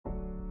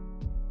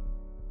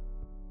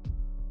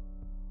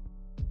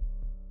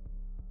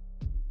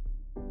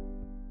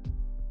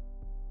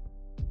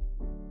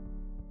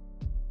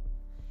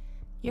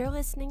You're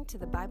listening to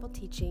the Bible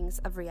teachings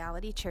of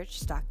Reality Church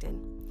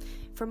Stockton.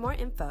 For more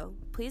info,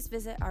 please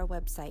visit our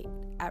website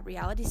at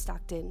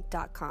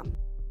realitystockton.com.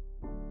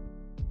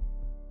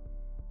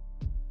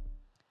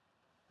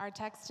 Our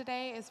text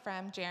today is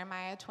from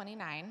Jeremiah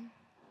 29,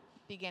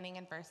 beginning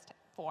in verse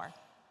 4.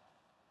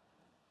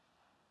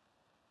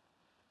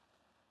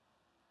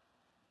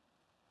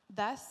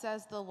 Thus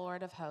says the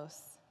Lord of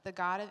hosts, the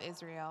God of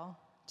Israel,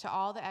 to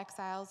all the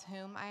exiles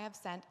whom I have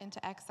sent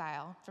into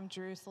exile from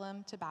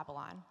Jerusalem to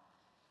Babylon.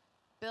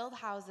 Build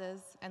houses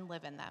and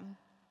live in them.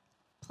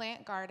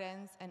 Plant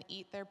gardens and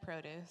eat their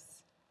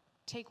produce.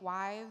 Take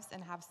wives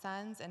and have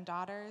sons and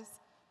daughters.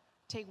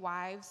 Take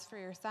wives for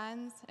your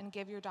sons and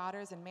give your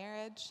daughters in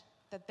marriage,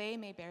 that they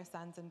may bear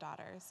sons and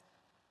daughters.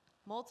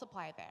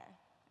 Multiply there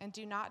and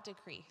do not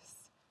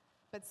decrease,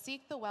 but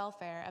seek the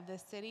welfare of the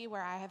city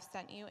where I have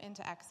sent you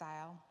into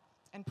exile,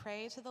 and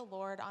pray to the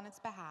Lord on its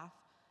behalf,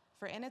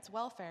 for in its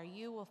welfare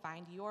you will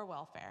find your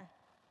welfare.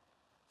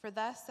 For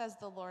thus says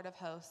the Lord of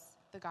hosts,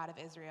 the God of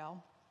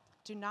Israel,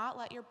 do not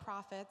let your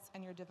prophets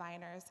and your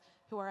diviners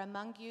who are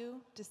among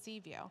you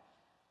deceive you,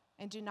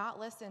 and do not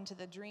listen to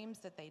the dreams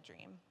that they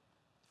dream.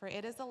 For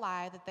it is a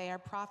lie that they are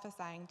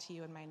prophesying to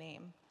you in my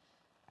name.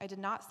 I did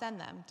not send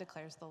them,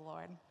 declares the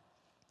Lord.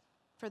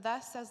 For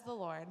thus says the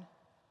Lord,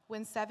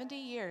 when 70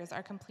 years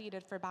are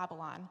completed for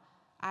Babylon,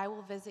 I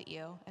will visit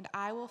you, and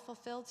I will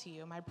fulfill to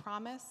you my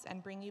promise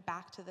and bring you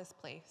back to this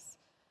place.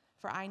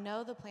 For I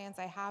know the plans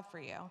I have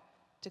for you,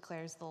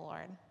 declares the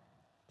Lord.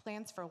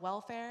 Plans for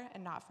welfare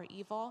and not for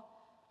evil,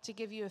 to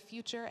give you a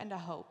future and a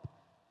hope.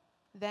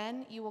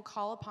 Then you will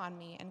call upon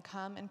me and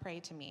come and pray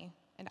to me,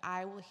 and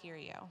I will hear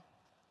you.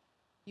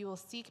 You will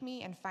seek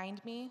me and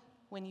find me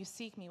when you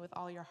seek me with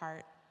all your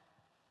heart.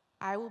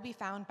 I will be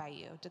found by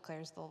you,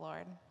 declares the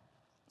Lord.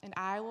 And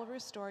I will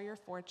restore your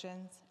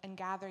fortunes and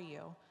gather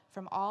you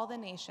from all the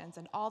nations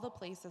and all the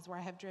places where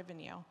I have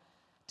driven you,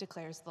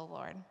 declares the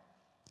Lord.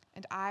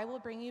 And I will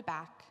bring you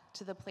back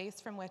to the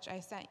place from which I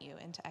sent you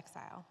into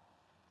exile.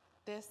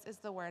 This is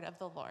the word of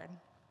the Lord.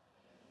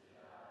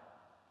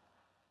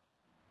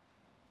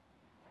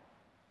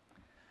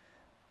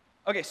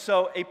 Okay,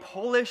 so a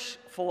Polish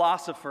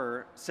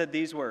philosopher said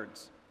these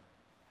words: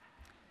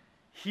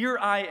 "Here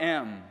I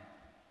am."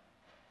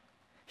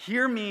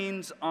 Here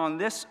means on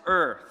this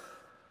earth,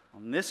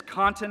 on this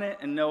continent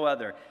and no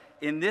other,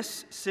 in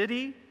this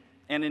city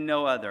and in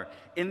no other,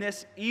 in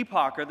this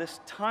epoch or this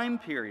time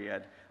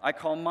period I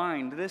call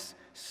mine, this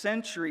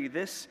century,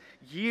 this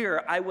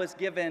year, I was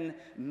given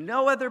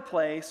no other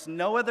place,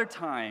 no other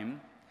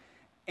time,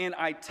 and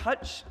I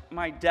touch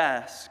my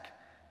desk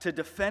to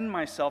defend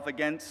myself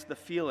against the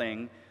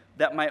feeling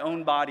that my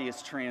own body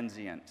is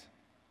transient.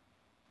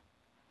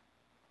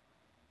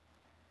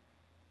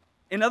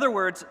 In other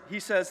words, he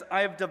says, I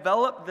have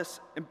developed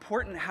this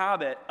important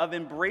habit of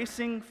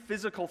embracing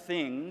physical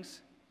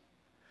things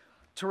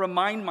to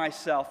remind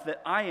myself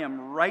that I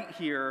am right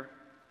here,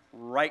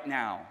 right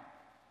now.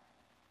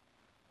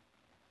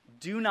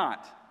 Do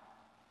not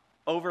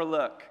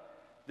overlook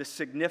the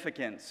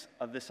significance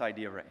of this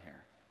idea right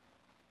here.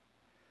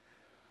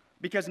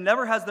 Because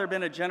never has there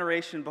been a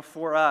generation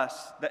before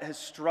us that has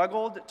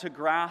struggled to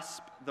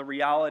grasp the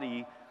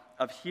reality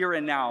of here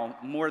and now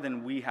more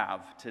than we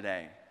have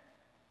today.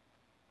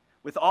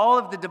 With all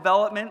of the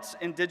developments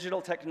in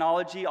digital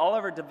technology, all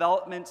of our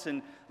developments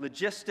in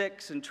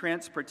logistics and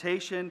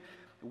transportation,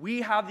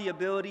 we have the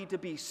ability to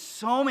be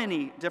so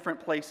many different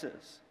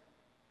places.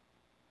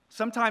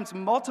 Sometimes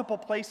multiple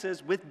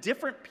places with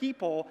different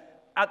people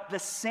at the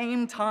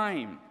same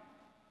time.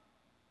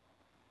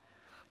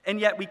 And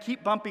yet we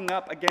keep bumping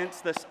up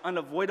against this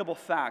unavoidable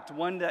fact,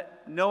 one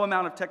that no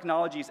amount of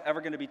technology is ever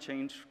going to be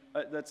changed.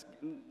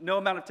 No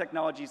amount of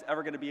technology is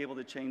ever going to be able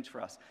to change for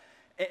us.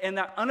 And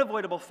that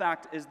unavoidable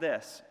fact is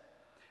this: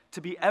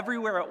 to be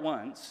everywhere at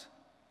once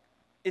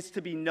is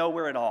to be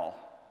nowhere at all.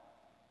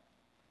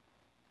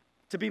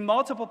 To be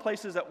multiple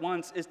places at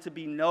once is to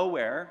be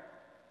nowhere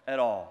at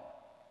all.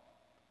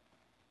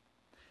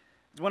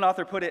 As one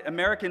author put it,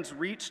 Americans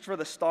reached for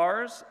the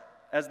stars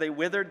as they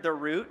withered their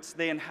roots.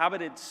 They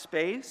inhabited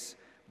space,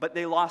 but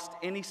they lost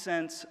any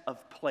sense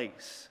of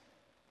place.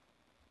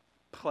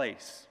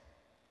 Place.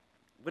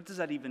 What does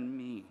that even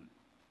mean?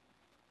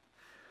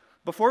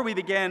 Before we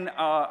begin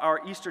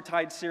our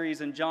Eastertide series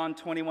in John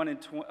 20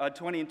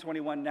 and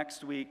 21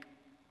 next week,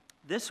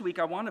 this week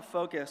I want to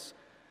focus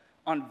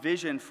on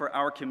vision for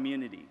our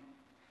community.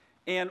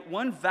 And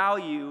one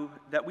value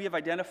that we have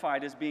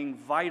identified as being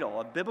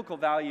vital, a biblical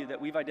value that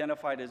we've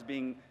identified as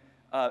being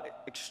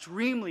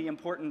extremely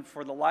important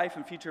for the life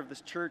and future of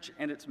this church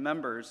and its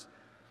members,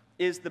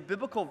 is the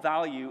biblical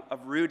value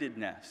of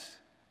rootedness.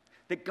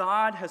 That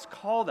God has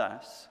called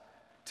us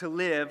to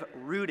live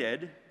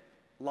rooted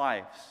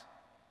lives.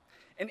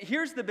 And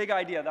here's the big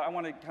idea that I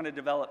want to kind of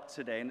develop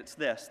today, and it's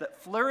this: that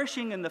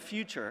flourishing in the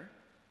future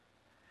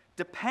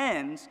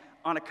depends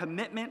on a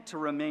commitment to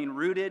remain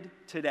rooted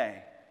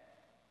today.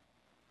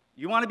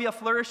 You want to be a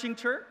flourishing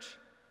church?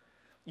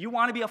 You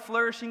want to be a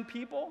flourishing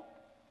people?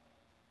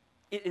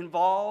 It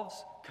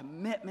involves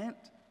commitment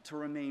to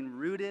remain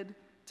rooted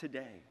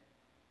today.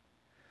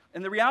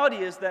 And the reality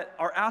is that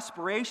our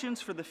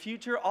aspirations for the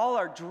future, all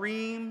our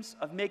dreams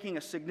of making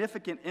a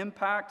significant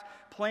impact,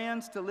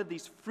 plans to live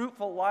these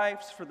fruitful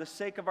lives for the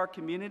sake of our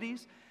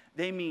communities,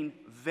 they mean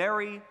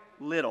very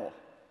little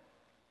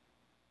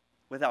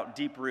without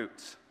deep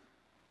roots.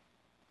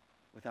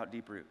 Without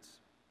deep roots.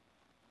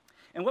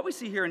 And what we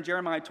see here in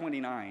Jeremiah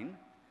 29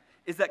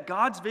 is that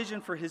God's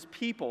vision for his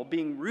people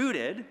being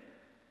rooted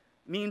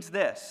means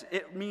this.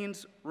 It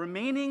means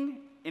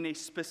remaining in a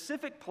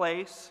specific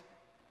place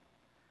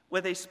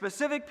with a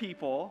specific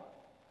people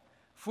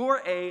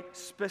for a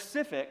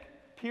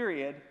specific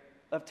period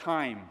of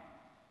time.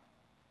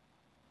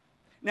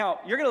 Now,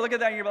 you're going to look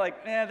at that and you're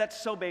like,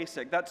 that's so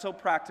basic. That's so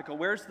practical.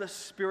 Where's the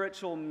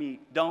spiritual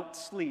meat? Don't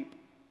sleep.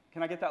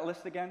 Can I get that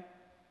list again?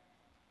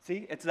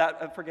 See, it's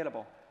that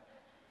forgettable.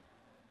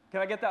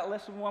 Can I get that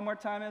list one more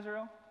time,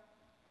 Israel?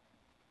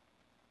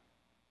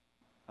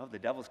 Oh, the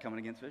devil's coming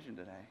against vision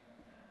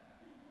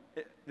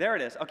today. There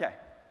it is. Okay.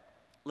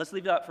 Let's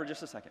leave it up for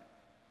just a second.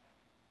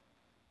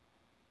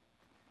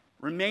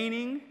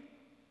 Remaining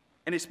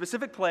in a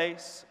specific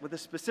place with a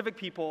specific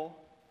people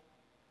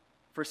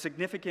for a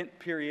significant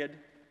period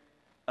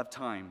of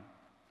time.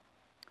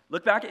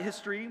 Look back at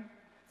history.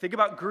 Think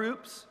about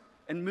groups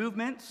and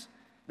movements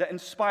that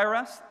inspire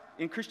us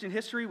in Christian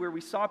history where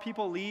we saw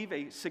people leave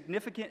a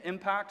significant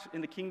impact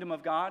in the kingdom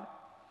of God.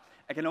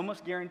 I can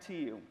almost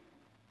guarantee you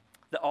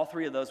that all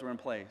three of those were in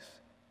place.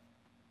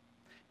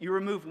 You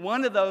remove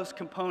one of those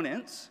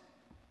components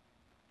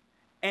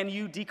and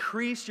you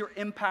decrease your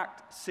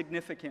impact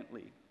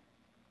significantly.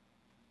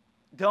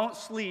 Don't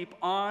sleep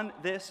on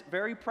this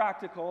very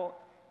practical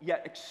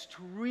yet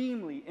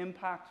extremely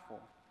impactful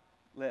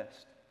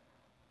list.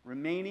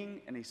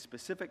 Remaining in a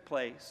specific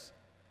place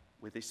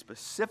with a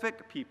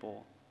specific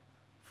people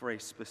for a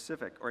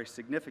specific or a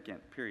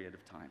significant period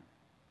of time.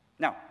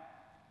 Now,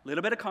 a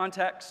little bit of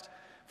context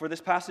for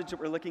this passage that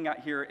we're looking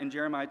at here in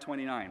Jeremiah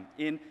 29.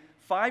 In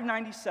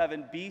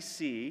 597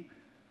 BC,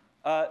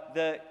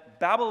 the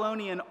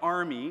Babylonian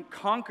army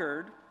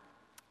conquered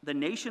the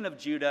nation of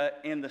Judah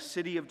and the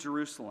city of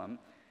Jerusalem.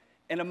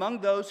 And among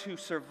those who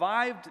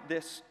survived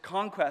this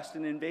conquest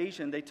and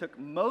invasion, they took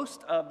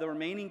most of the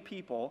remaining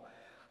people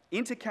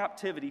into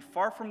captivity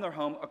far from their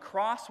home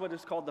across what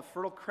is called the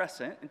Fertile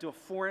Crescent into a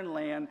foreign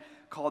land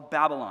called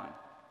Babylon.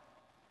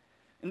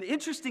 And the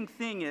interesting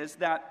thing is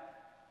that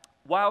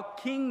while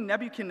King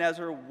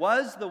Nebuchadnezzar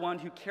was the one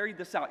who carried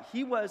this out,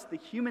 he was the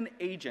human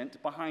agent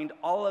behind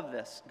all of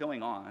this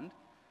going on.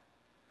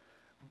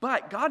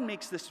 But God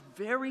makes this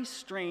very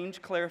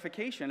strange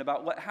clarification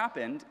about what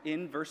happened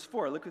in verse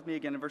 4. Look with me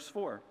again in verse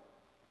 4.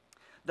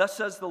 Thus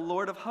says the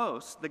Lord of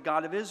hosts, the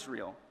God of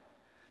Israel,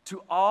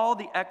 to all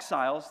the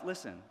exiles,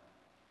 listen,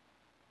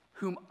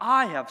 whom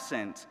I have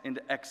sent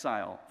into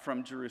exile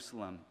from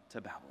Jerusalem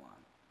to Babylon.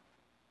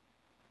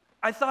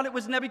 I thought it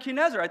was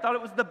Nebuchadnezzar. I thought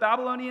it was the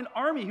Babylonian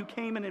army who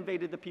came and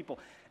invaded the people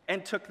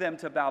and took them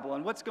to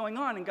Babylon. What's going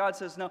on? And God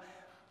says, no,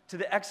 to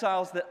the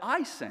exiles that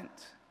I sent.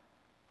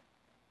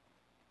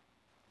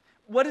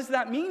 What does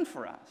that mean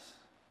for us?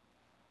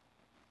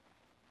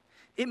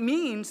 It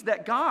means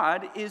that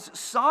God is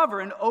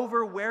sovereign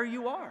over where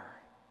you are.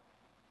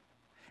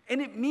 And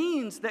it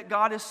means that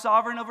God is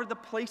sovereign over the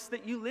place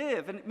that you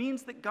live. And it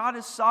means that God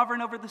is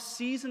sovereign over the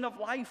season of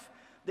life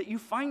that you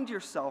find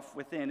yourself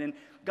within. And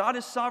God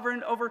is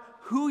sovereign over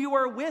who you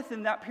are with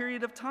in that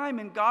period of time.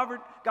 And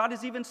God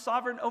is even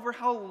sovereign over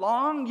how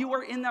long you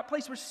are in that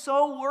place. We're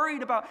so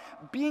worried about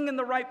being in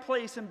the right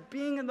place and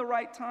being in the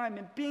right time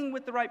and being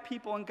with the right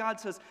people. And God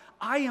says,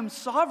 I am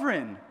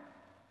sovereign.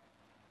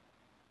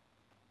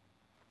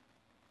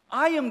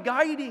 I am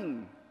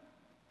guiding.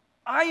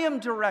 I am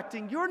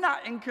directing. You're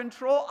not in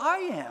control. I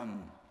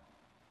am.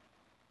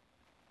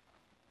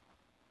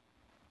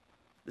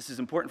 This is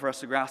important for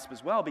us to grasp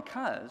as well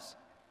because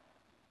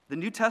the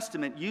New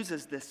Testament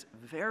uses this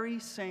very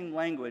same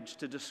language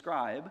to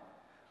describe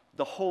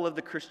the whole of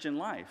the Christian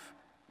life.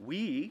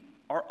 We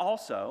are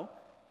also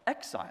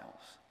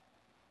exiles.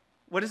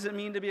 What does it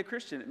mean to be a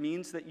Christian? It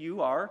means that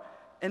you are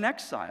an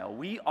exile.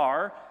 We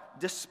are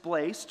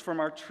displaced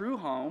from our true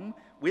home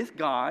with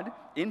God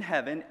in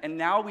heaven, and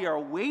now we are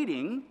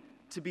waiting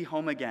to be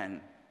home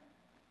again.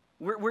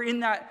 We're in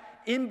that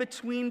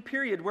in-between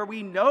period where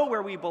we know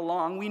where we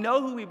belong, we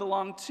know who we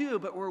belong to,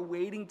 but we're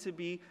waiting to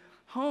be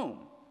home.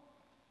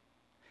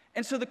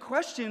 And so the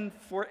question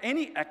for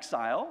any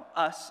exile,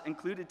 us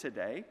included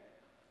today,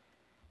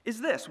 is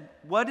this: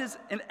 what is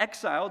an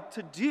exile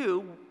to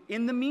do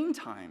in the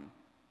meantime?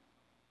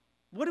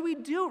 What do we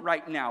do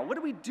right now? What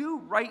do we do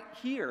right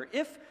here?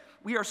 If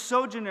we are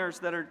sojourners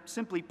that are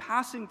simply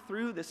passing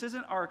through, this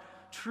isn't our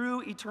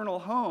true eternal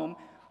home,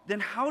 then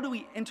how do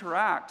we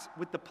interact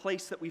with the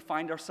place that we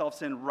find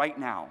ourselves in right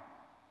now?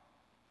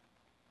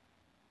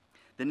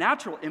 The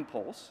natural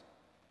impulse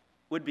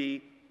would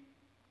be,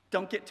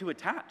 don't get too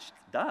attached.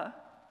 Duh.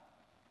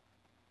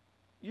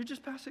 You're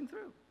just passing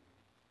through.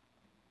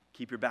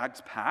 Keep your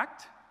bags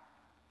packed.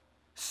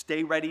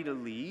 Stay ready to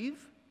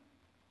leave.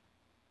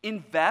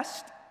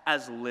 Invest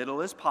as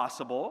little as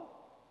possible.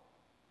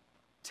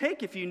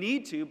 Take if you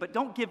need to, but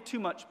don't give too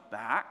much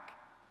back.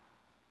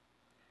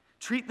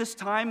 Treat this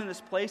time and this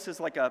place as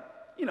like a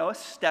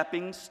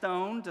stepping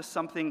stone to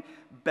something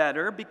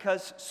better,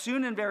 because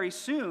soon and very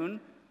soon,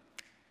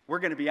 we're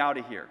going to be out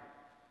of here.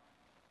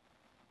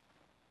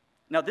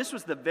 Now, this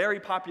was the very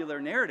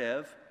popular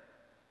narrative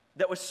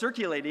that was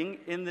circulating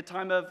in the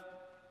time of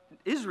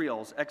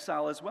Israel's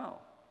exile as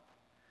well.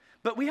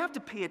 But we have to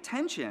pay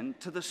attention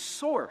to the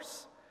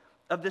source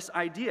of this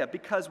idea,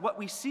 because what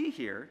we see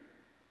here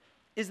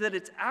is that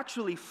it's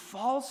actually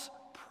false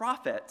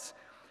prophets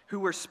who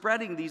were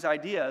spreading these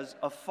ideas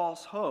of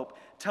false hope,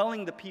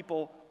 telling the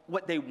people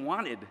what they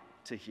wanted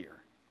to hear.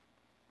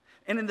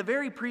 And in the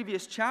very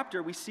previous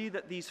chapter, we see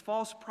that these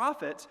false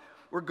prophets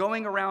were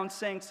going around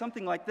saying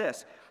something like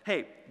this: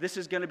 hey, this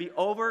is going to be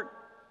over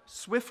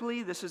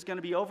swiftly, this is going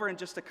to be over in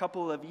just a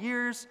couple of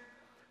years,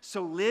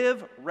 so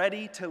live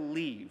ready to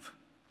leave.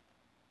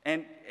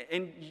 And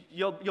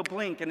you'll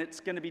blink and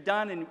it's going to be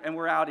done and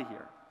we're out of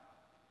here.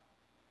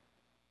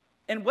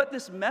 And what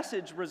this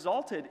message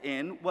resulted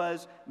in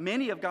was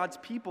many of God's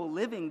people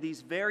living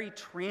these very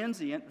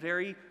transient,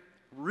 very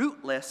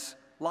rootless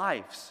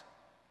lives.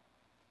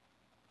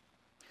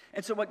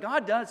 And so what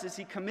God does is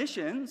he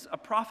commissions a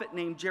prophet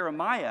named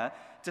Jeremiah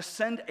to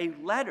send a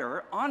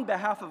letter on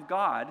behalf of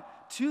God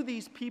to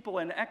these people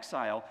in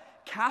exile,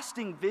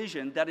 casting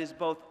vision that is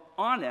both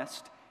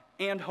honest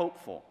and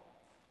hopeful.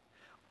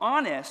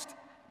 Honest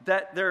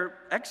that their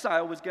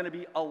exile was going to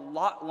be a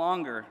lot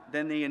longer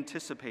than they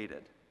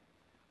anticipated.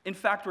 In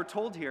fact, we're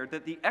told here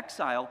that the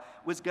exile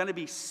was going to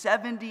be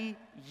 70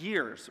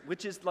 years,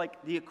 which is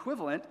like the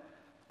equivalent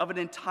of an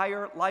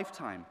entire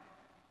lifetime.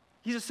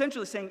 He's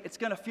essentially saying it's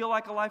going to feel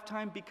like a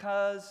lifetime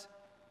because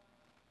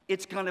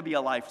it's going to be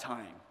a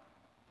lifetime.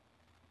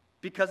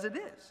 Because it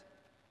is.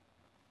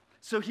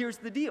 So here's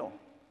the deal.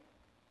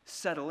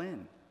 Settle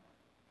in.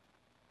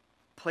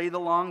 Play the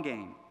long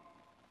game.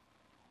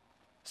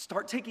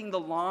 Start taking the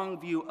long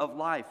view of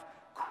life.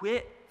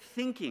 Quit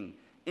thinking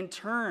in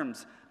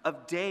terms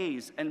of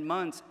days and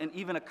months and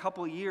even a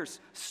couple years.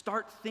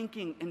 Start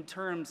thinking in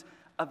terms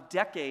of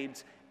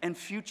decades and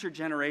future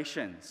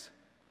generations.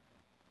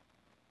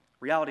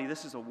 Reality,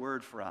 this is a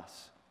word for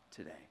us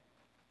today.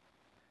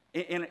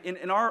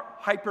 In our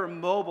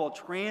hypermobile,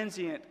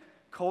 transient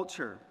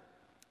culture,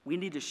 we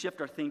need to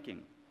shift our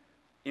thinking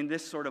in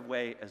this sort of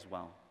way as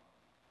well.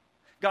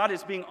 God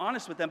is being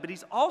honest with them, but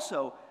he's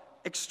also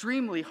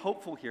extremely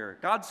hopeful here.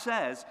 God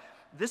says,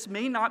 this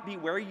may not be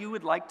where you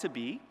would like to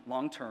be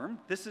long term.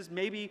 This is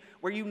maybe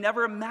where you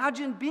never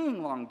imagined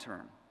being long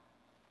term.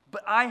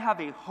 But I have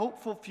a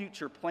hopeful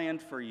future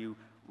planned for you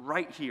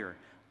right here.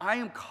 I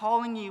am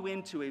calling you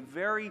into a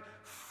very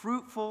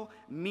fruitful,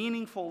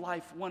 meaningful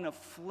life, one of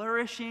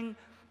flourishing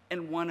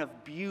and one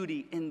of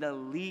beauty in the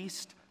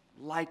least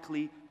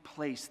likely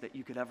place that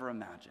you could ever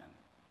imagine.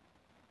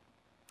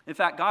 In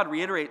fact, God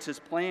reiterates his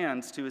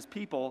plans to his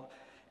people,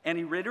 and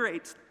he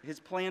reiterates his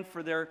plan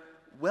for their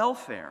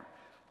welfare.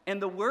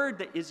 And the word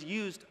that is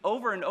used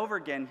over and over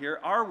again here,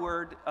 our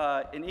word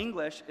in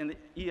English, in the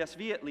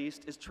ESV at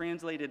least, is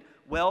translated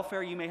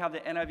welfare. You may have the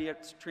NIV,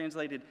 it's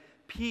translated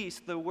peace.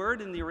 The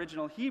word in the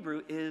original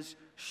Hebrew is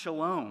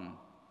shalom.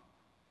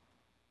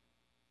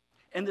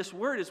 And this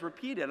word is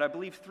repeated, I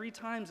believe, 3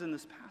 times in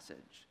this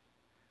passage,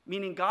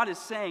 meaning God is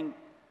saying,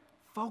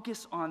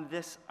 focus on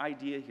this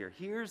idea here.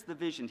 Here's the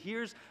vision.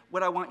 Here's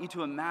what I want you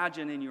to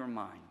imagine in your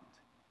mind.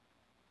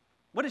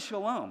 What is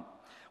shalom?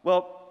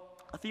 Well,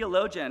 a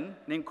theologian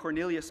named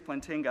Cornelius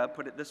Plantinga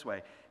put it this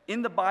way.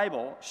 In the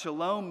Bible,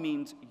 shalom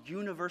means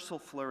universal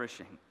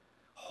flourishing,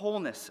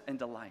 wholeness and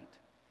delight.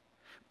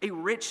 A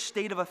rich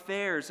state of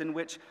affairs in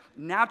which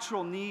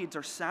natural needs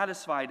are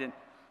satisfied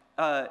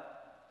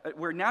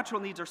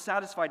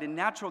and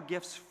natural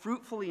gifts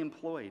fruitfully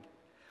employed.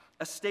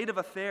 A state of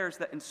affairs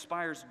that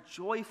inspires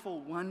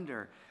joyful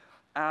wonder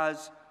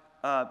as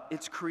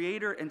its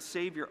creator and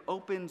savior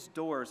opens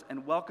doors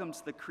and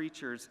welcomes the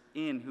creatures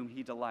in whom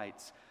he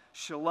delights.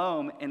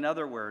 Shalom, in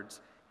other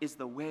words, is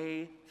the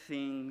way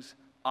things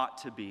ought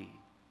to be.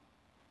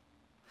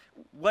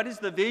 What is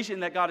the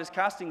vision that God is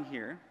casting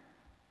here?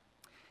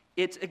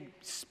 It's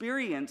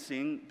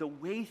experiencing the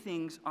way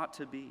things ought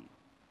to be.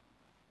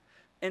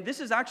 And this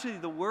is actually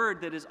the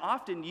word that is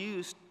often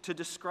used to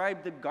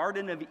describe the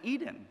Garden of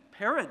Eden,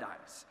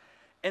 paradise,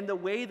 and the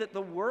way that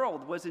the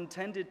world was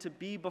intended to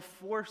be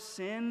before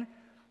sin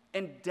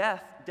and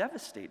death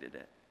devastated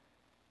it.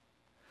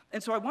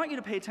 And so I want you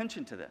to pay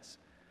attention to this,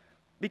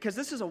 because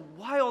this is a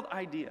wild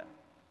idea.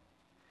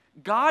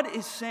 God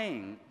is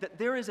saying that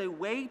there is a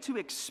way to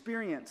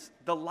experience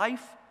the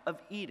life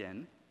of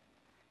Eden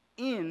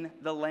in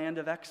the land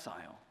of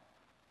exile.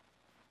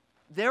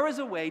 There is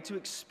a way to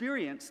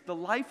experience the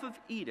life of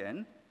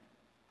Eden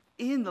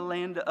in the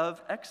land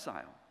of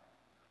exile.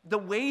 The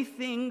way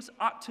things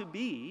ought to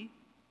be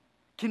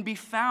can be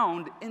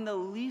found in the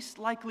least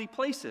likely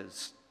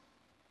places,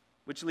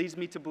 which leads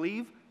me to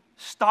believe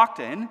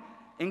Stockton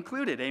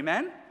included,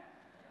 amen?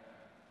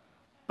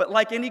 But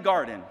like any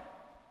garden,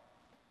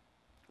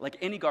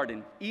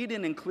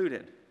 Eden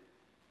included,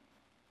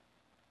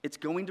 it's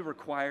going to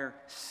require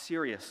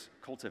serious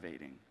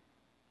cultivating.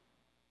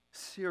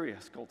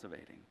 Serious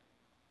cultivating.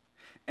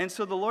 And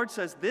so the Lord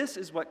says this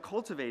is what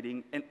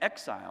cultivating in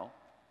exile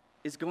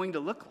is going to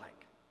look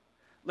like.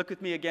 Look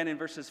with me again in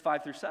verses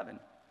 5 through 7.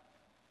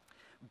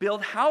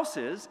 Build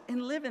houses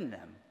and live in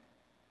them.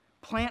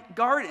 Plant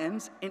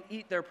gardens and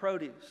eat their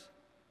produce.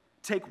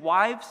 Take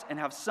wives and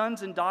have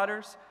sons and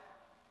daughters.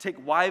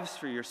 Take wives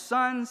for your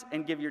sons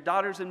and give your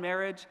daughters in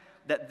marriage,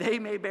 that they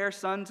may bear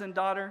sons and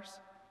daughters.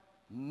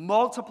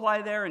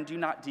 Multiply there and do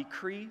not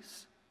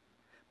decrease.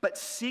 But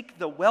seek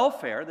the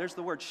welfare, there's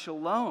the word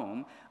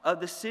shalom, of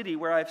the city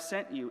where I've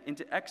sent you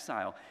into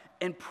exile.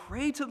 And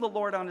pray to the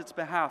Lord on its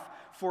behalf,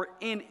 for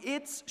in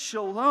its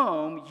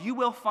shalom you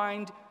will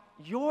find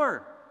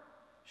your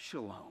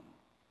shalom.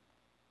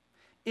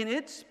 In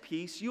its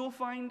peace you will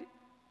find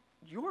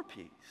your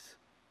peace.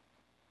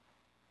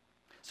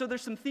 So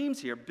there's some themes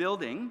here: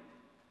 building,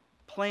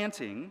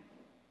 planting,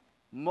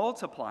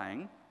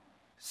 multiplying,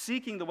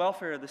 seeking the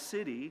welfare of the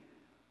city,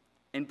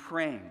 and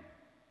praying.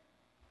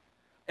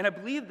 And I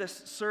believe this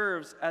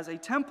serves as a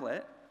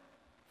template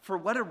for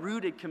what a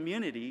rooted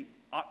community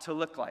ought to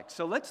look like.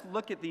 So let's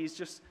look at these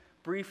just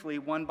briefly,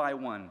 one by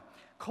one.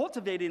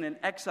 Cultivating in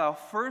exile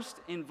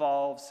first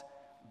involves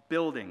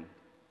building.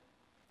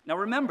 Now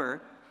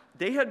remember,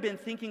 they had been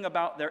thinking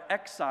about their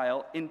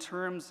exile in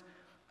terms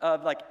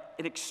of like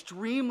an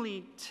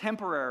extremely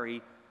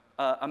temporary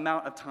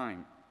amount of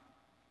time,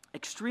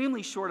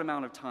 extremely short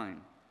amount of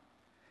time.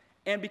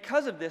 And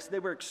because of this, they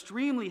were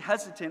extremely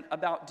hesitant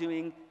about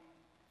doing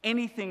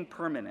anything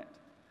permanent.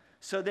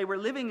 So they were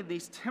living in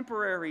these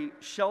temporary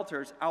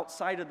shelters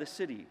outside of the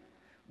city.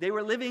 They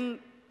were living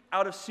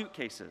out of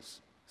suitcases,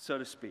 so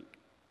to speak.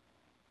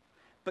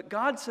 But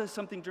God says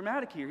something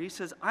dramatic here. He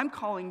says, I'm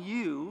calling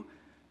you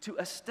to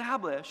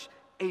establish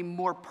a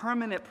more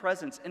permanent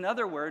presence. In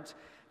other words,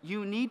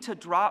 you need to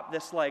drop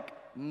this like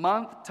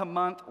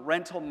month-to-month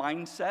rental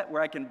mindset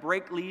where I can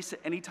break lease at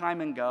any time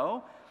and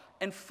go,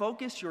 and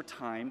focus your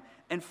time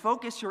and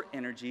focus your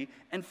energy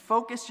and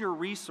focus your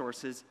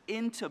resources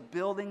into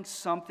building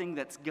something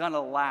that's gonna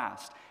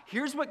last.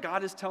 Here's what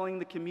God is telling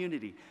the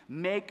community: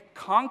 make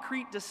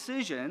concrete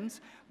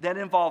decisions that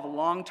involve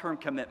long-term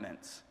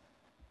commitments.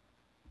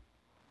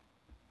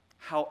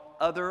 How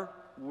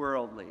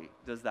otherworldly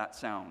does that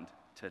sound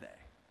today?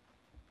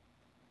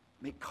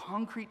 Make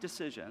concrete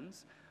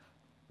decisions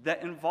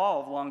that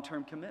involve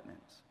long-term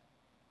commitments.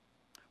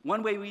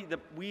 One way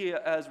we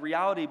as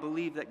Reality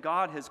believe that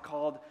God has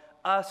called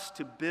us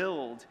to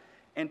build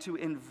and to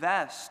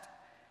invest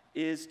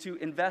is to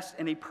invest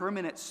in a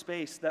permanent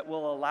space that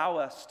will allow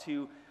us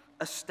to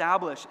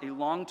establish a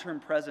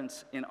long-term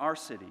presence in our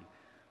city,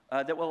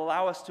 that will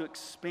allow us to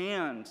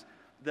expand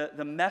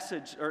the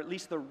message, or at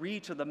least the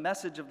reach of the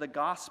message of the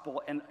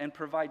gospel, and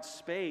provide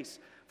space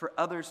for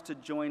others to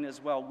join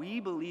as well. We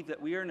believe that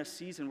we are in a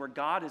season where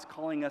God is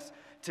calling us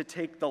to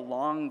take the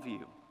long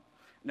view.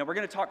 Now, we're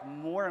going to talk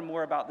more and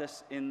more about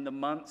this in the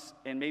months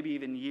and maybe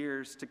even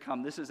years to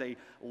come. This is a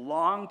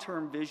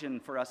long-term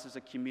vision for us as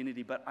a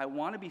community, but I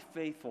want to be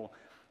faithful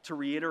to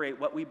reiterate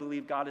what we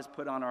believe God has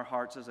put on our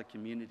hearts as a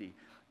community.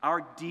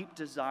 Our deep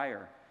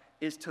desire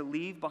is to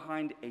leave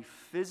behind a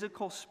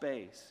physical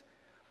space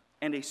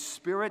and a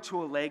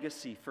spiritual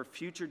legacy for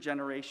future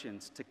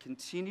generations to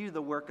continue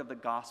the work of the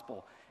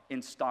gospel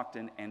in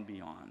Stockton and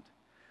beyond.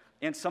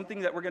 And something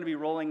that we're going to be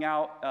rolling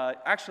out,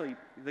 actually,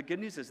 the good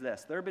news is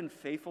this: there have been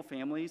faithful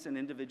families and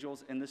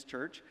individuals in this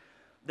church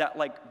that,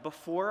 like,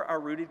 before our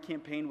Rooted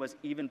campaign was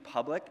even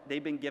public,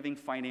 they've been giving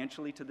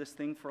financially to this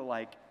thing for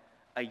like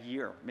a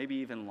year, maybe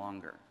even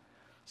longer.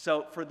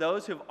 So for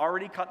those who've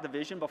already caught the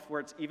vision before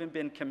it's even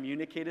been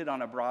communicated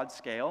on a broad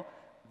scale,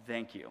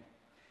 thank you.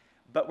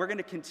 But we're going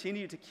to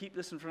continue to keep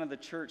this in front of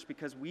the church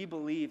because we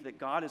believe that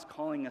God is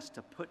calling us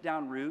to put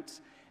down roots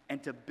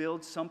and to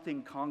build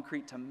something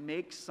concrete, to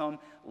make some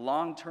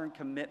long-term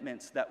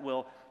commitments that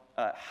will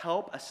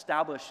help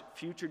establish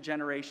future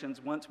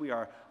generations once we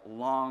are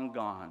long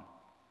gone.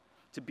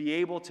 To be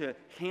able to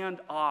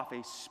hand off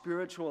a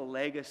spiritual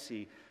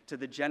legacy to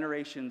the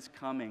generations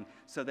coming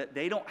so that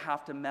they don't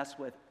have to mess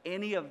with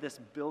any of this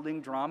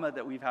building drama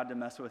that we've had to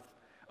mess with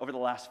over the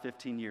last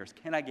 15 years.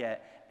 Can I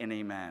get an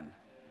amen?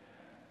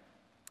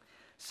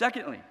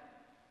 Secondly,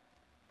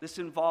 this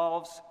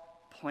involves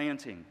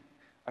planting.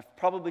 I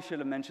probably should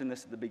have mentioned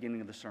this at the beginning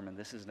of the sermon.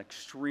 This is an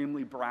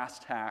extremely brass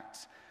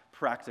tacks,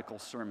 practical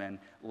sermon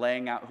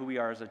laying out who we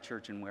are as a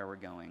church and where we're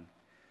going.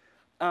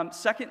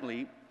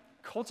 Secondly,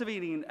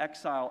 cultivating in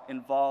exile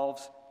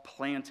involves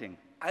planting.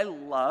 I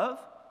love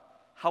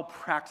how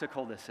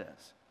practical this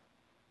is.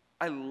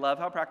 I love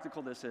how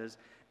practical this is.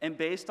 And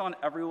based on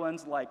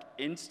everyone's like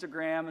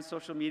Instagram and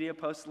social media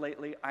posts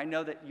lately, I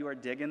know that you are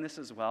digging this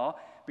as well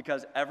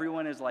because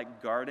everyone is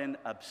like garden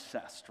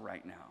obsessed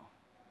right now.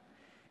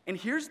 And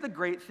here's the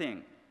great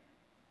thing.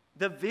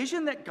 The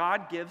vision that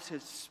God gives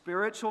his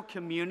spiritual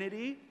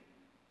community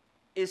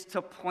is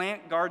to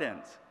plant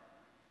gardens.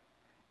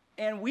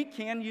 And we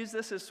can use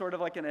this as sort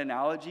of like an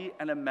analogy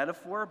and a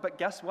metaphor, but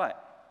guess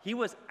what? He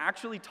was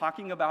actually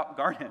talking about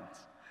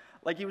gardens.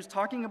 Like he was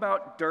talking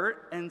about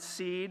dirt and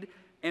seed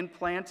and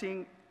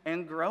planting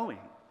and growing.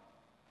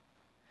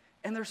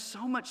 And there's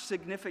so much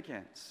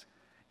significance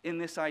in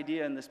this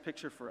idea, in this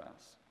picture for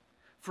us.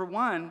 For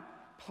one,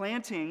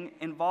 planting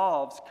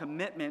involves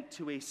commitment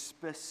to a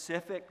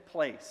specific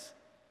place.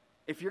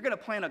 If you're going to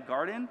plant a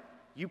garden,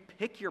 you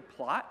pick your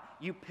plot,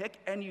 you pick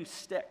and you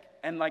stick.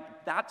 And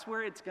that's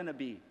where it's going to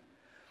be.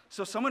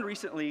 So someone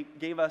recently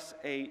gave us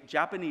a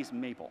Japanese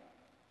maple,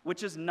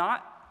 which is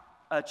not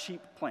a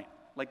cheap plant.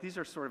 These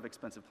are sort of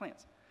expensive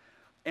plants.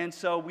 And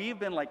so we've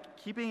been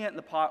keeping it in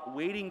the pot,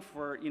 waiting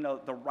for,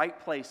 the right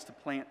place to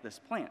plant this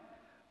plant.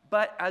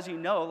 But as you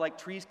know,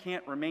 trees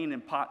can't remain in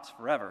pots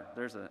forever.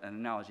 There's an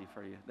analogy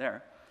for you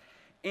there.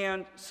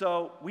 And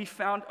so we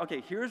found,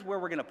 okay, here's where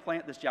we're going to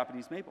plant this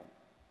Japanese maple.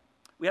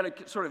 We had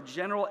a sort of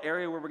general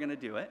area where we're going to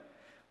do it.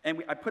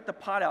 And I put the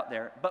pot out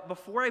there. But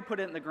before I put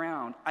it in the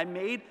ground, I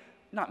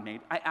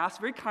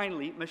asked very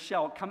kindly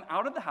Michelle, come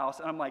out of the house,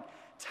 and I'm like,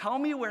 tell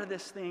me where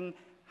this thing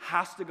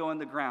has to go in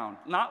the ground.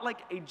 Not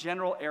a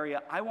general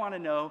area. I want to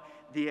know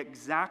the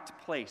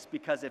exact place,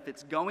 because if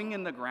it's going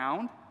in the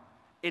ground,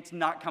 it's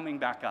not coming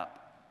back up.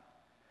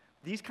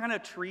 These kind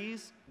of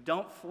trees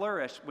don't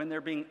flourish when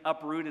they're being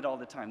uprooted all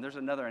the time. There's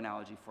another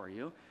analogy for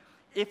you.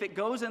 If it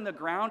goes in the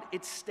ground,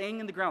 it's staying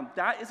in the ground.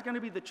 That is going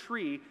to be the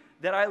tree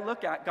that I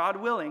look at, God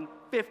willing,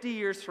 50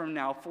 years from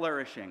now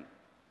flourishing.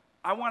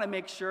 I want to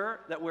make sure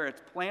that where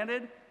it's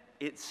planted,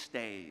 it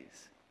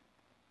stays.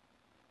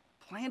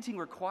 Planting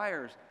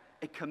requires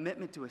a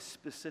commitment to a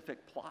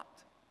specific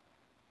plot.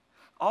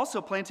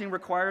 Also, planting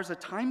requires a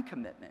time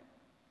commitment.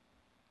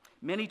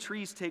 Many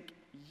trees take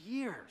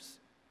years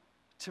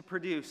to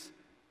produce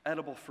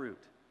edible fruit.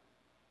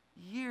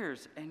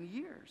 Years and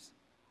years.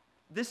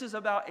 This is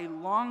about a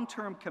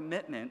long-term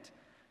commitment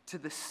to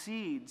the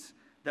seeds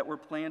that were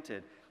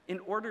planted. In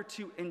order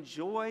to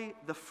enjoy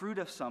the fruit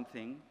of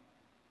something,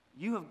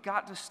 you have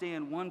got to stay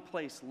in one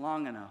place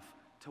long enough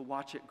to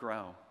watch it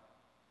grow.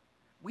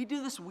 We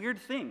do this weird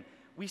thing.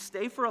 We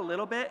stay for a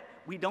little bit,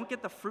 we don't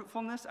get the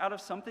fruitfulness out of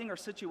something or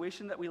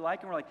situation that we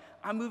like, and we're like,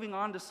 I'm moving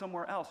on to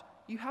somewhere else.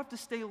 You have to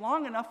stay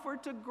long enough for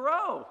it to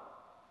grow.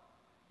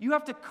 You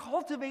have to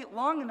cultivate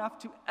long enough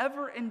to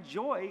ever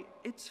enjoy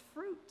its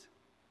fruit.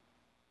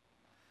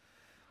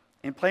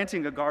 And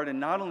planting a garden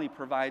not only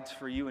provides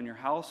for you and your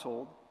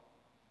household,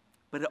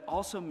 but it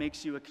also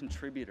makes you a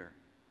contributor.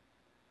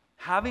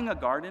 Having a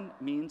garden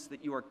means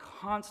that you are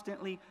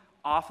constantly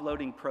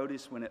offloading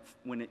produce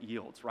when it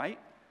yields, right?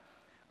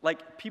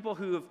 People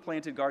who have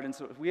planted gardens,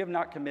 so we have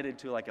not committed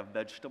to a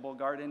vegetable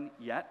garden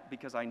yet,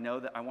 because I know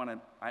that I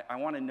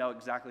want to know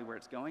exactly where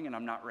it's going, and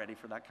I'm not ready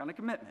for that kind of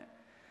commitment.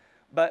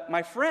 But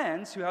my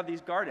friends who have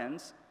these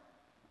gardens,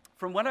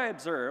 from what I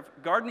observe,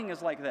 gardening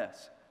is like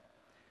this.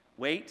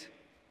 Wait.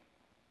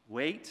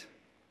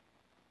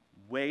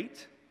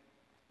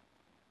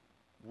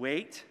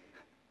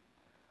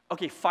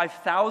 Okay,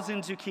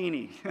 5,000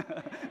 zucchini.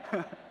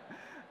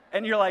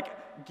 And you're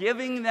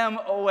giving them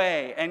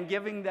away.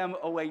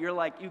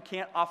 You're you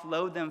can't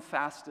offload them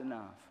fast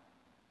enough.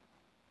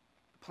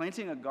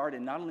 Planting a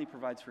garden not only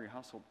provides for your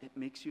household, it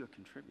makes you a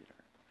contributor,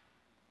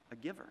 a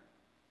giver.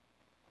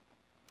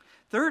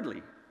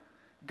 Thirdly,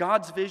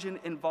 God's vision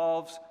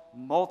involves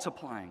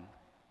multiplying.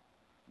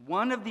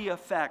 One of the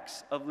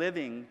effects of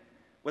living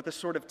with a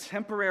sort of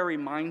temporary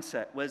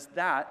mindset was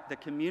that the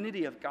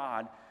community of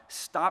God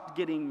stopped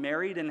getting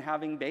married and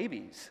having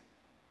babies.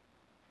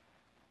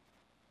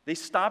 They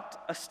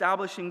stopped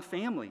establishing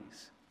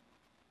families.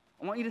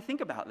 I want you to think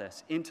about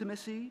this.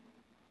 Intimacy,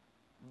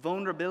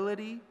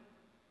 vulnerability,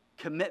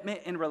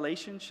 commitment in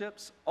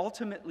relationships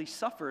ultimately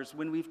suffers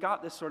when we've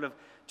got this sort of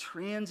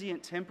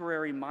transient,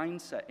 temporary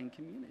mindset in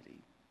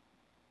community.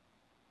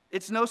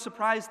 It's no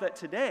surprise that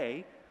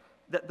today,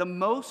 that the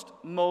most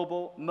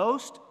mobile,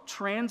 most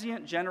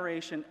transient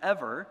generation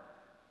ever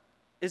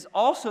is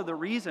also the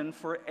reason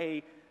for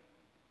a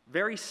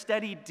very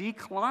steady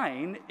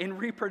decline in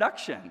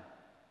reproduction.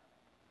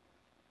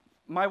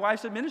 My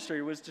wife's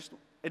administrator was just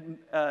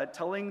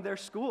telling their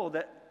school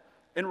that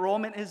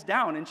enrollment is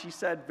down, and she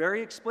said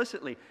very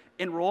explicitly,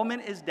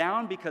 enrollment is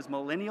down because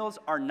millennials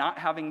are not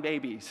having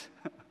babies.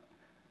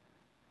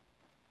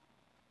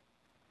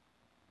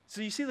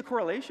 So you see the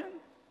correlation?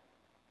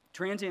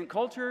 Transient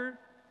culture,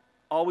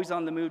 always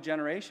on the move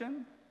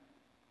generation,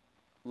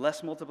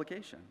 less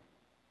multiplication.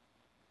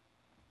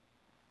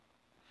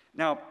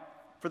 Now,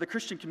 for the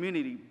Christian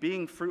community,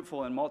 being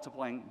fruitful and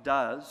multiplying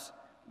does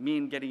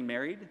mean getting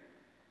married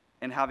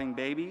and having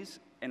babies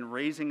and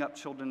raising up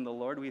children in the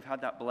Lord. We've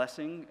had that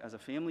blessing as a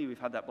family. We've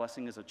had that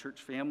blessing as a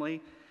church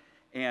family.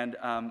 And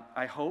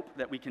I hope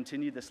that we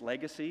continue this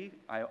legacy.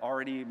 I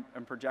already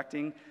am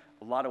projecting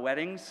a lot of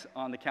weddings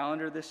on the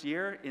calendar this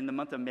year. In the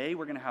month of May,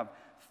 we're going to have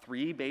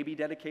 3 baby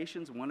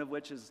dedications, one of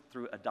which is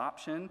through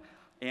adoption.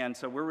 And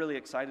so we're really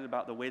excited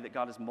about the way that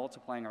God is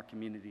multiplying our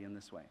community in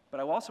this way. But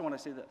I also want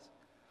to say this.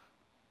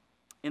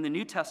 In the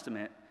New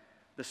Testament,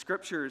 the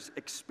scriptures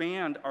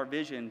expand our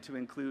vision to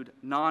include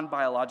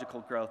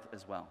non-biological growth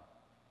as well.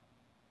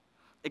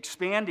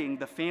 Expanding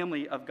the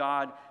family of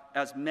God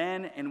as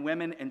men and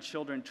women and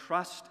children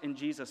trust in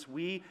Jesus,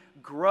 we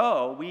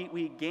grow,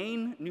 we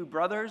gain new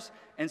brothers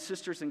and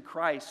sisters in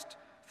Christ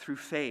through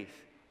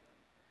faith.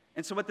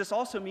 And so what this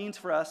also means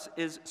for us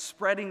is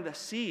spreading the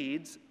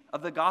seeds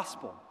of the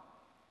gospel.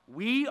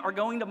 We are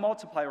going to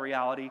multiply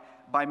reality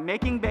by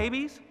making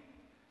babies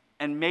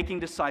and making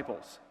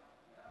disciples.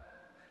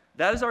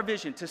 That is our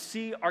vision, to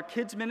see our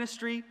kids'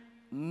 ministry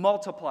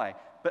multiply,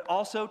 but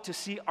also to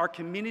see our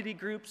community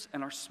groups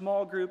and our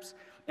small groups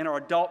and our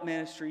adult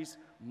ministries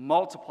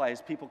multiply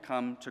as people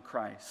come to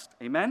Christ.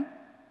 Amen?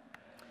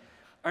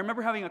 I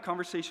remember having a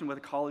conversation with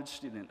a college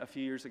student a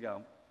few years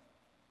ago.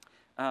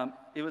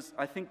 It was,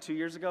 I think, 2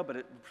 years ago, but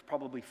it was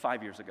probably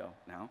 5 years ago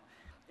now.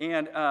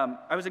 And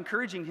I was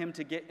encouraging him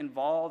to get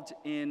involved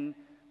in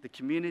the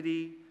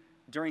community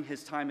during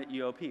his time at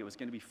UOP. It was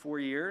going to be 4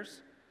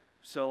 years,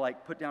 so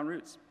put down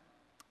roots.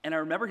 And I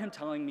remember him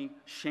telling me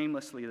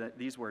shamelessly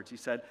these words. He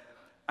said,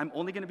 "I'm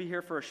only going to be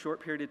here for a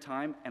short period of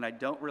time, and I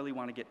don't really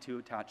want to get too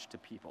attached to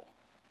people.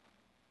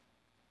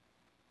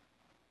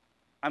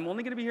 I'm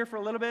only going to be here for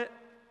a little bit.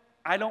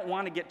 I don't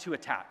want to get too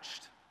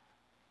attached.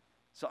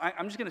 So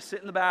I'm just going to sit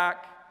in the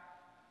back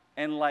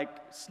and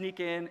sneak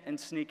in and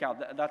sneak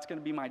out. That's going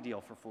to be my deal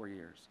for 4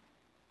 years."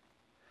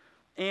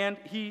 And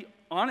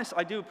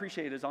I do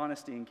appreciate his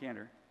honesty and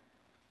candor.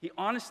 He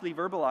honestly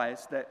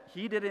verbalized that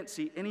he didn't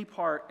see any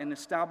part in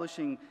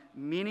establishing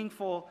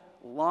meaningful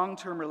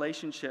long-term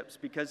relationships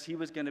because he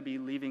was going to be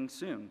leaving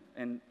soon.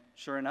 And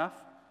sure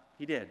enough,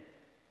 he did.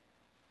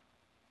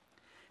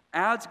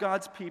 As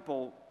God's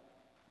people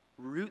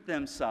root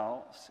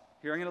themselves,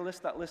 here I'm going to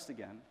list that list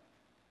again,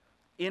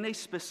 in a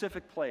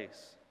specific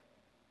place,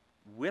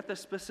 with a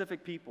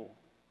specific people,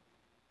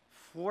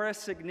 for a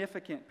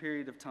significant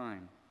period of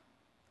time,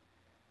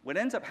 what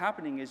ends up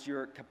happening is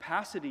your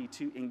capacity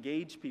to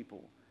engage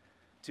people,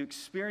 to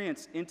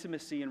experience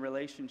intimacy in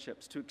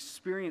relationships, to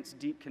experience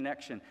deep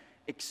connection,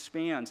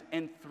 expands.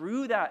 And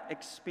through that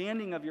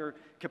expanding of your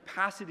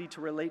capacity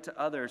to relate to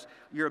others,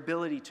 your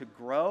ability to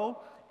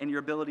grow and your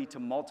ability to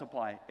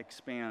multiply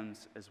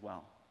expands as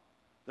well.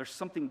 There's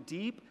something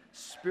deep,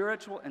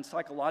 spiritual, and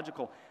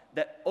psychological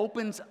that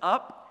opens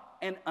up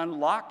and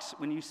unlocks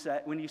when you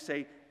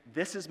say,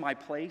 "This is my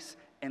place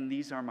and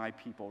these are my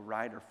people,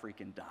 ride or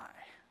freaking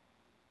die."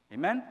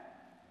 Amen?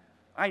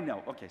 I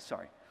know. Okay,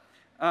 sorry.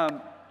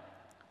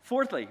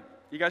 Fourthly,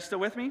 you guys still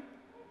with me?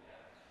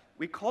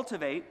 We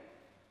cultivate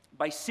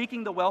by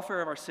seeking the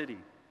welfare of our city.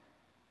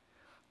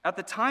 At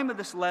the time of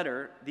this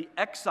letter, the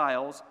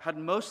exiles had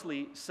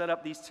mostly set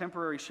up these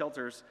temporary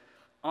shelters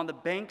on the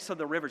banks of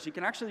the rivers. You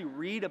can actually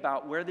read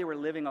about where they were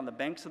living on the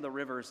banks of the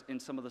rivers in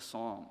some of the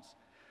Psalms.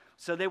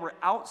 So they were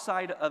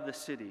outside of the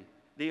city.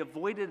 They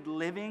avoided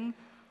living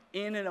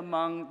in and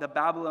among the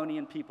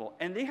Babylonian people.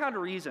 And they had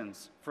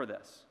reasons for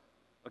this,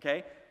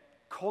 okay?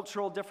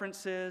 Cultural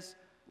differences,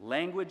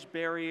 language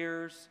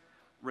barriers,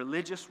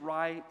 religious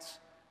rights,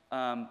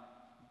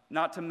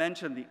 not to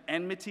mention the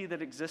enmity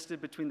that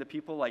existed between the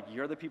people,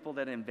 you're the people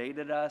that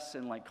invaded us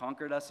and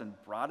conquered us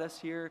and brought us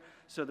here.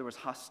 So there was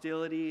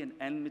hostility and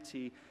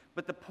enmity.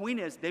 But the point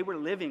is, they were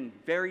living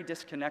very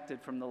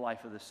disconnected from the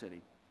life of the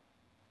city.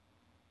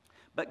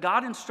 But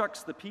God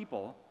instructs the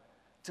people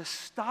to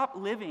stop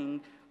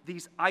living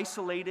these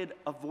isolated,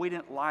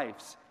 avoidant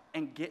lives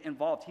and get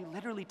involved. He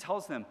literally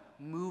tells them,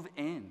 move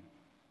in.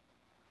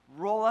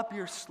 Roll up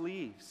your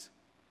sleeves.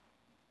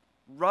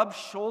 Rub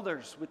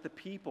shoulders with the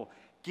people.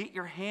 Get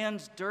your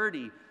hands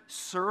dirty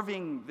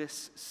serving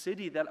this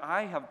city that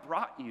I have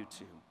brought you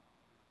to.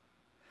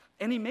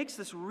 And he makes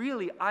this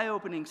really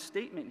eye-opening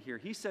statement here.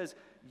 He says,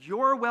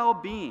 your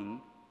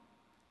well-being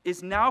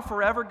is now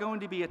forever going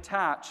to be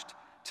attached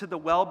to the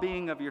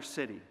well-being of your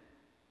city.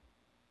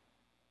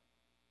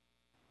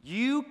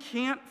 You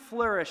can't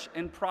flourish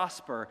and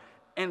prosper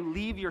and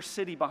leave your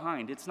city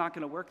behind. It's not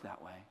going to work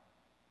that way.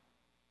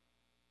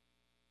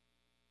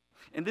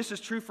 And this is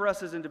true for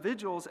us as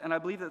individuals, and I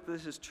believe that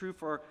this is true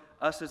for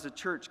us as a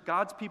church.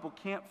 God's people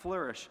can't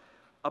flourish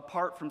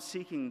apart from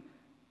seeking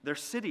their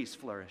cities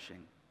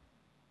flourishing.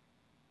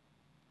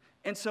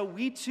 And so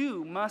we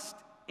too must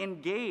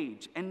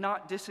engage and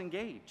not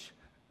disengage.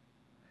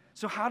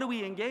 So how do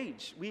we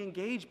engage? We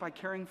engage by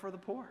caring for the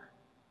poor.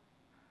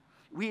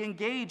 We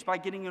engage by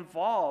getting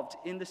involved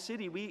in the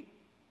city. We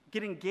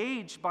get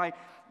engaged by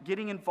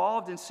getting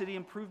involved in city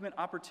improvement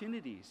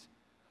opportunities.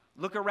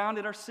 Look around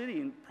at our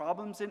city and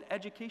problems in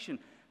education.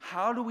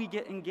 How do we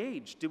get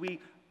engaged? Do we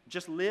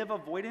just live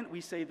avoidant?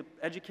 We say the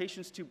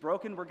education's too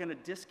broken, we're going to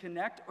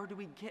disconnect, or do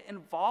we get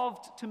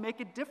involved to make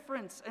a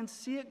difference and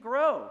see it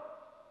grow?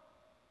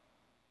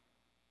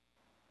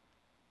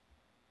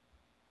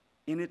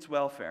 In its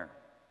welfare,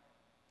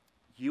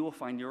 you will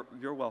find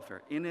your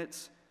welfare. In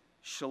its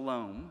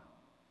shalom,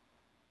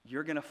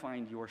 you're going to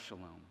find your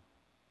shalom.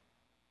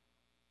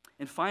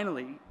 And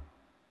finally,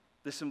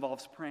 this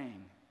involves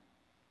praying.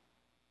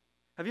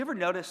 Have you ever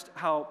noticed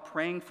how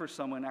praying for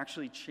someone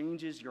actually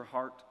changes your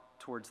heart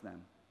towards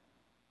them?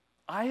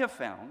 I have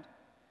found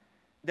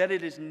that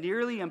it is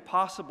nearly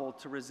impossible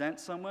to resent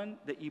someone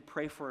that you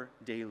pray for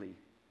daily.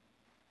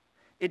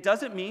 It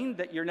doesn't mean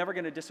that you're never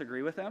going to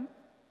disagree with them.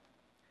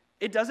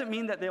 It doesn't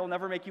mean that they'll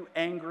never make you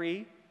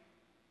angry.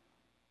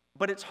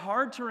 But it's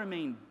hard to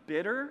remain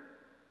bitter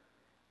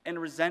and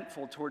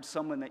resentful towards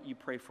someone that you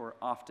pray for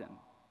often.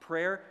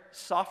 Prayer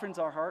softens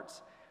our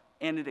hearts,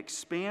 and it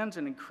expands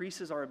and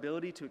increases our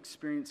ability to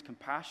experience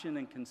compassion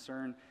and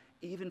concern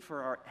even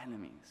for our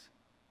enemies.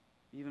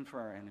 Even for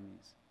our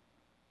enemies.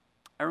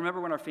 I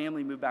remember when our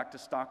family moved back to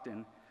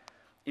Stockton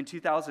in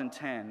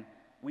 2010,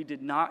 we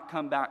did not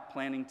come back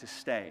planning to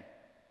stay.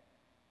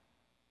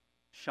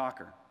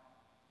 Shocker.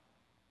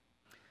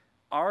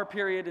 Our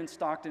period in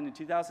Stockton in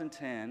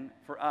 2010,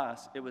 for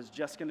us, it was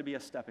just going to be a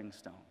stepping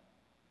stone.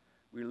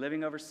 We were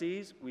living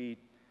overseas. We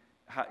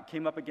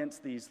came up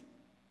against these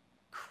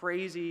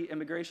crazy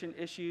immigration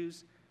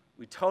issues.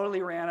 We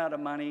totally ran out of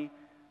money.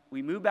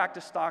 We moved back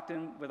to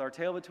Stockton with our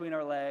tail between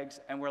our legs,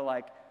 and we're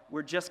like,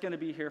 we're just going to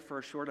be here for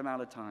a short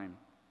amount of time.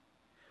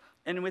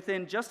 And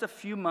within just a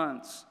few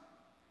months,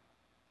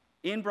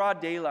 in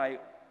broad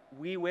daylight,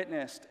 we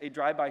witnessed a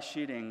drive-by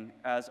shooting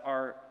as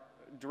our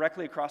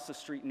directly across the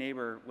street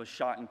neighbor was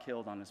shot and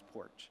killed on his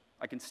porch.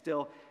 I can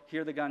still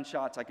hear the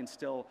gunshots. I can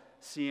still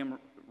see him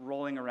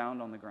rolling around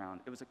on the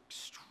ground. It was an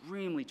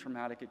extremely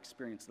traumatic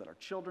experience that our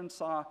children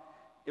saw.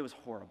 It was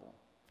horrible.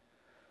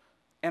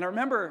 And I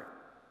remember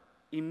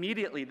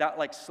immediately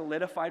that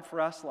solidified for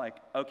us,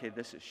 okay,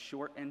 this is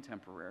short and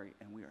temporary,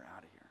 and we are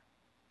out of here.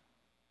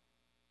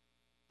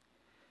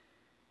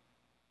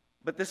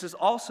 But this is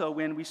also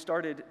when we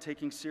started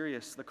taking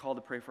serious the call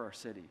to pray for our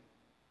city.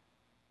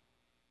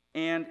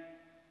 And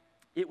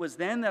it was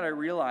then that I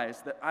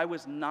realized that I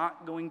was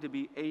not going to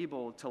be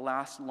able to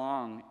last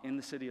long in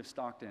the city of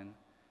Stockton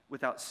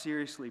without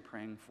seriously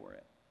praying for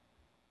it.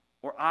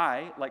 Or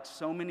I, like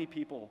so many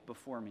people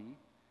before me,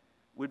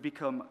 would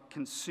become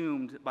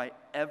consumed by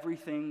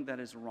everything that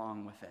is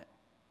wrong with it.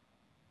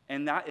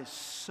 And that is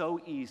so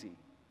easy.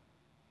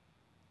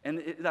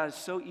 And that is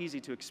so easy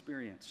to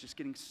experience, just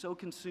getting so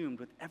consumed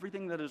with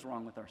everything that is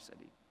wrong with our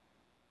city.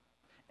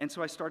 And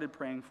so I started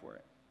praying for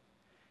it.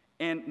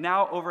 And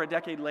now, over a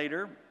decade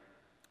later,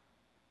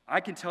 I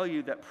can tell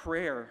you that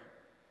prayer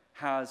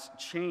has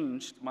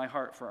changed my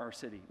heart for our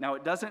city. Now,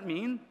 it doesn't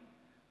mean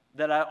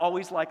that I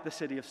always like the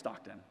city of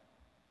Stockton.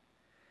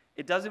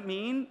 It doesn't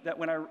mean that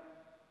when I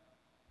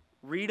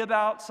read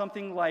about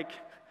something like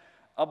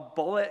a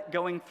bullet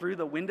going through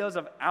the windows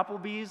of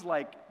Applebee's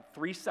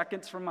 3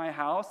 seconds from my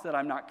house that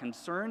I'm not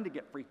concerned to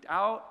get freaked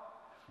out.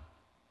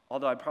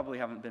 Although I probably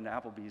haven't been to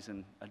Applebee's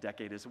in a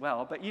decade as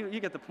well, but you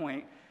get the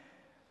point.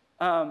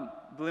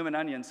 Bloomin'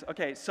 onions.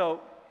 Okay,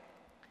 so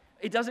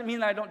it doesn't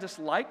mean that I don't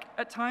dislike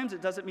at times.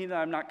 It doesn't mean that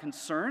I'm not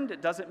concerned.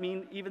 It doesn't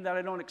mean even that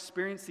I don't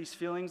experience these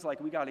feelings like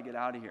we got to get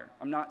out of here.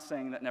 I'm not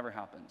saying that never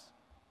happens.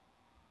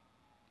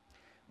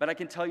 But I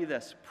can tell you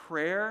this,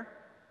 prayer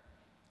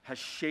has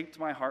shaped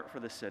my heart for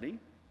the city.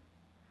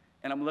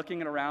 And I'm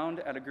looking around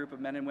at a group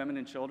of men and women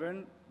and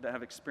children that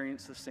have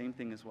experienced the same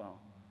thing as well.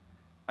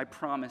 I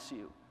promise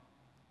you,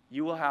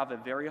 you will have a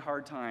very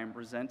hard time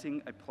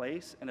resenting a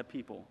place and a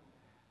people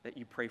that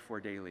you pray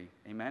for daily.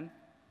 Amen?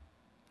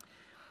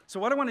 So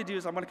what I want to do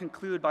is I want to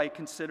conclude by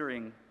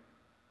considering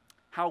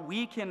how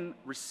we can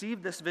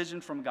receive this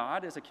vision from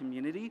God as a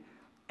community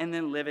and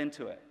then live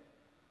into it.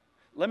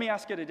 Let me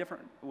ask it a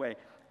different way.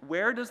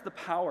 Where does the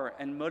power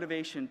and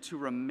motivation to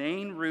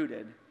remain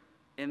rooted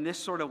in this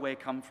sort of way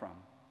come from?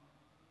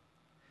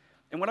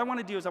 And what I want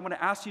to do is I want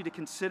to ask you to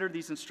consider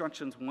these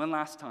instructions one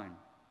last time.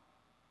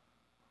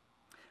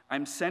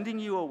 I'm sending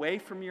you away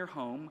from your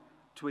home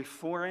to a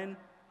foreign,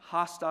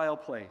 hostile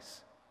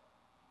place.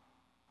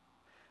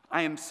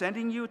 I am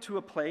sending you to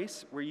a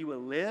place where you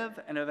will live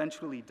and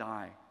eventually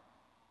die.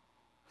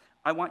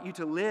 I want you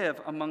to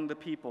live among the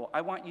people.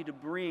 I want you to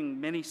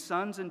bring many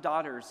sons and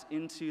daughters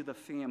into the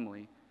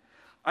family.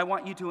 I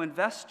want you to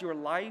invest your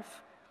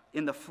life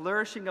in the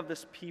flourishing of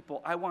this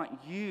people. I want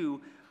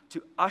you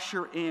to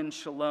usher in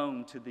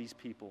shalom to these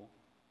people.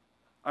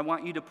 I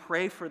want you to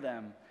pray for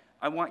them.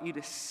 I want you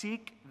to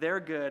seek their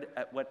good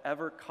at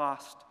whatever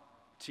cost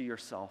to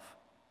yourself.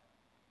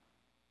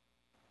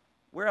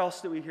 Where else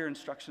do we hear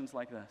instructions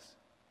like this?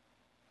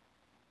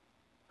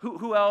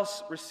 Who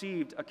else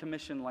received a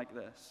commission like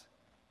this?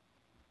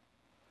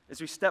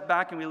 As we step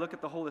back and we look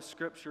at the whole of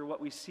Scripture,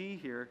 what we see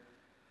here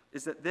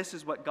is that this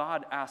is what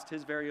God asked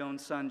his very own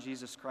Son,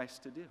 Jesus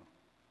Christ, to do.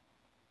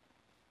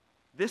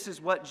 This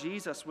is what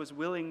Jesus was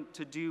willing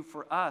to do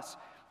for us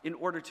in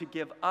order to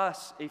give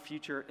us a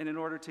future and in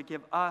order to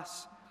give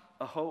us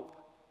a hope.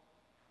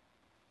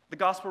 The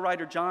gospel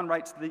writer John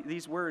writes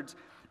these words,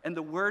 "And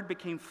the Word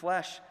became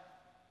flesh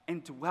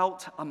and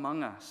dwelt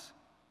among us.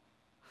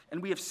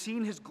 And we have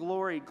seen his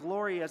glory,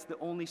 glory as the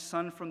only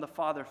Son from the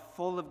Father,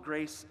 full of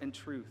grace and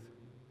truth."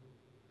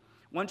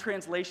 One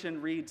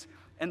translation reads,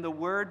 "And the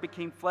Word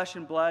became flesh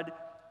and blood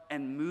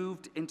and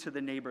moved into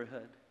the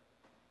neighborhood.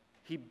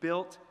 He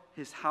built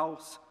his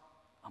house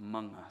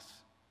among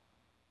us."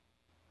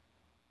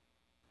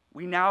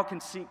 We now can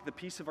seek the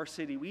peace of our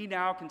city. We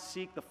now can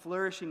seek the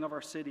flourishing of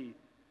our city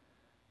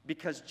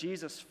because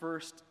Jesus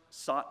first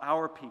sought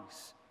our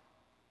peace.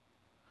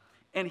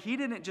 And he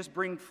didn't just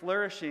bring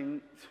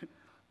flourishing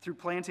through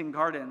planting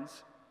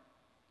gardens.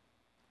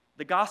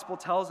 The gospel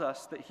tells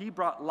us that he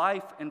brought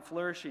life and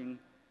flourishing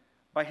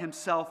by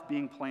himself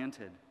being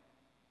planted.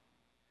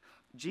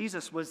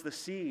 Jesus was the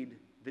seed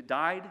that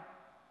died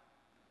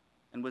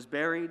and was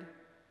buried,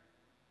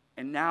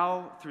 and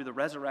now through the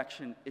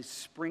resurrection is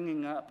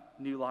springing up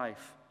new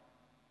life.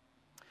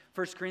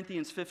 1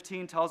 Corinthians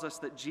 15 tells us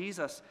that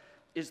Jesus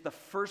is the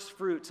first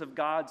fruits of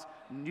God's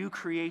new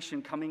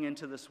creation coming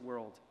into this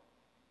world.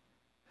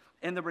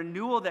 And the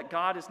renewal that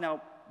God is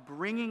now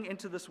bringing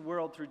into this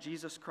world through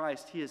Jesus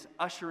Christ, he is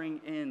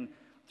ushering in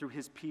through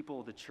his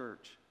people, the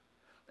church.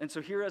 And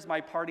so here is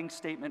my parting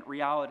statement,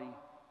 reality.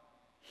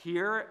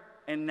 Here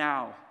and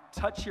now,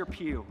 touch your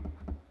pew.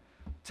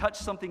 Touch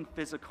something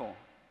physical.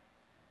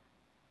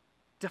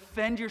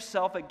 Defend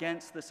yourself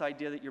against this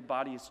idea that your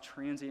body is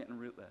transient and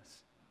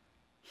rootless.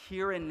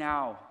 Here and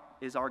now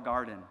is our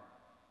garden.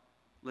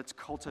 Let's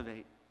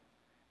cultivate,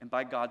 and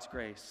by God's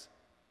grace,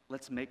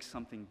 let's make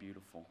something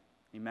beautiful.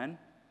 Amen?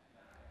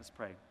 Let's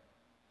pray.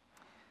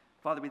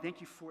 Father, we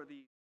thank you for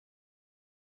the